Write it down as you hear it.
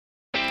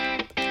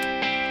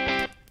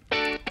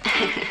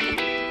One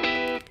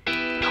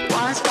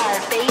star,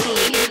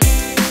 baby.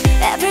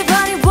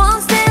 Everybody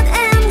wants that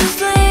endless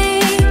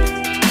flame.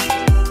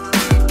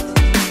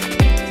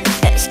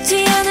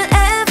 쉽지 않은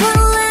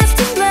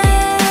everlasting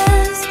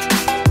blast.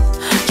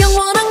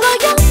 영원한 거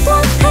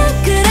영원해.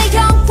 그래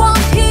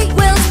영원히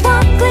will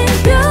sparkling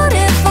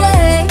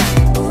beautifully.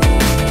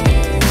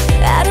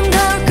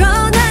 아름다울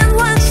거난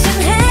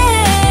확신해.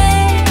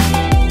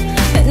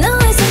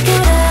 너의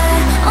손길에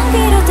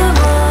온기를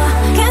태워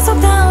계속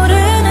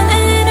타오르는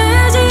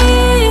energy.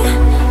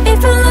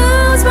 If you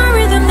lose my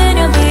rhythm then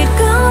your beat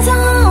goes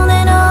on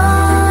and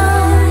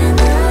on.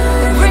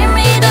 Bring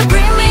me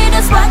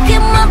the spark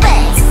in my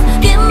veins.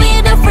 Give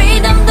me the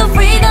freedom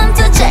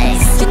to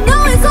chase. You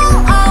know it's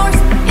all ours.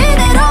 It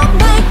don't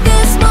make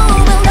this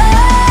moment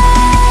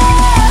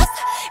last.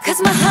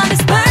 'Cause my heart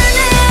is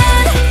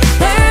burning,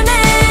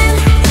 burning,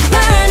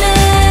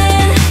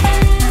 burning.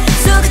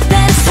 So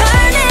그대는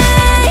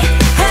turning,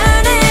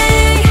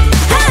 turning,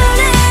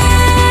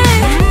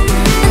 turning.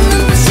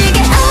 눈부시게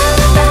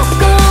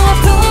아름답고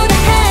아프다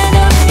해도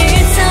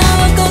일상은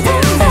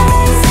golden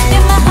days.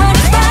 And my heart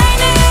is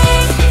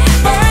burning,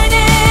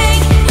 burning,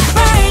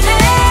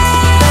 burning.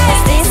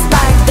 It's this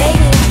spark,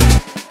 baby.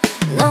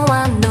 No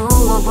one knew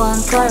I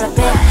want color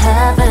be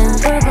heaven.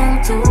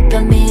 붉은 두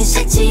편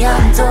미식지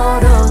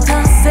않도록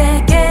더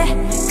세게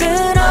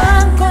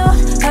끌어안고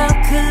더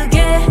크게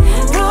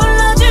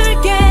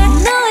불러줄게.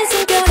 너의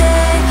숨결에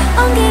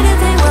온기를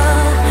태워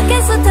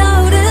계속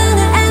타오르는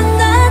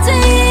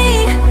energy.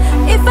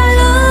 If I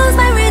lose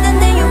my rhythm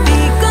then your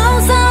beat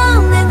goes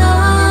on and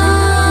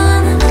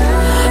on.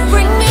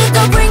 Bring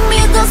me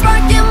the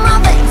spark in my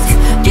veins.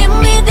 Give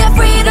me the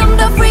freedom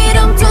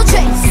to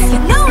chase. You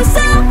know it's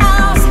all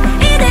ours.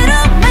 이대로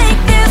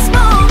make this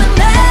moment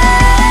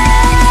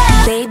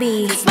last.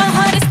 Baby, my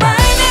heart is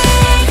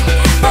burning,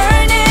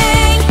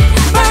 burning,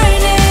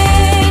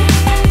 burning.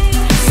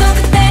 So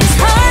그대는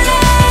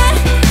hurting,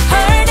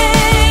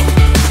 hurting,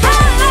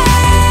 hurting.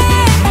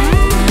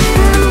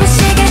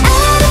 눈부시게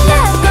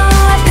아름답고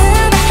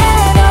아프다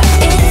해도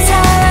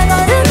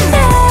이상하거든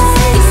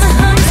days. My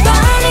heart is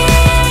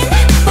burning,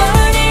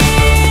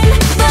 burning,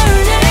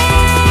 burning.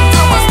 So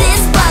what's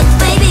this spark,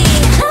 baby?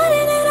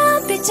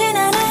 나른한 빛이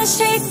나는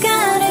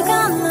시간을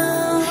건너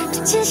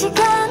빛이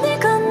시간을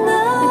건너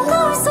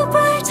거울 속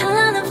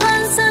찬란한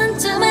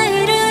환상쯤에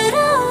이르러.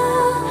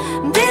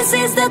 This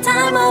is the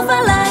time of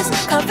our lives.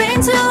 Carve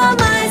into our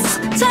minds.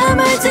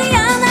 잠을 지어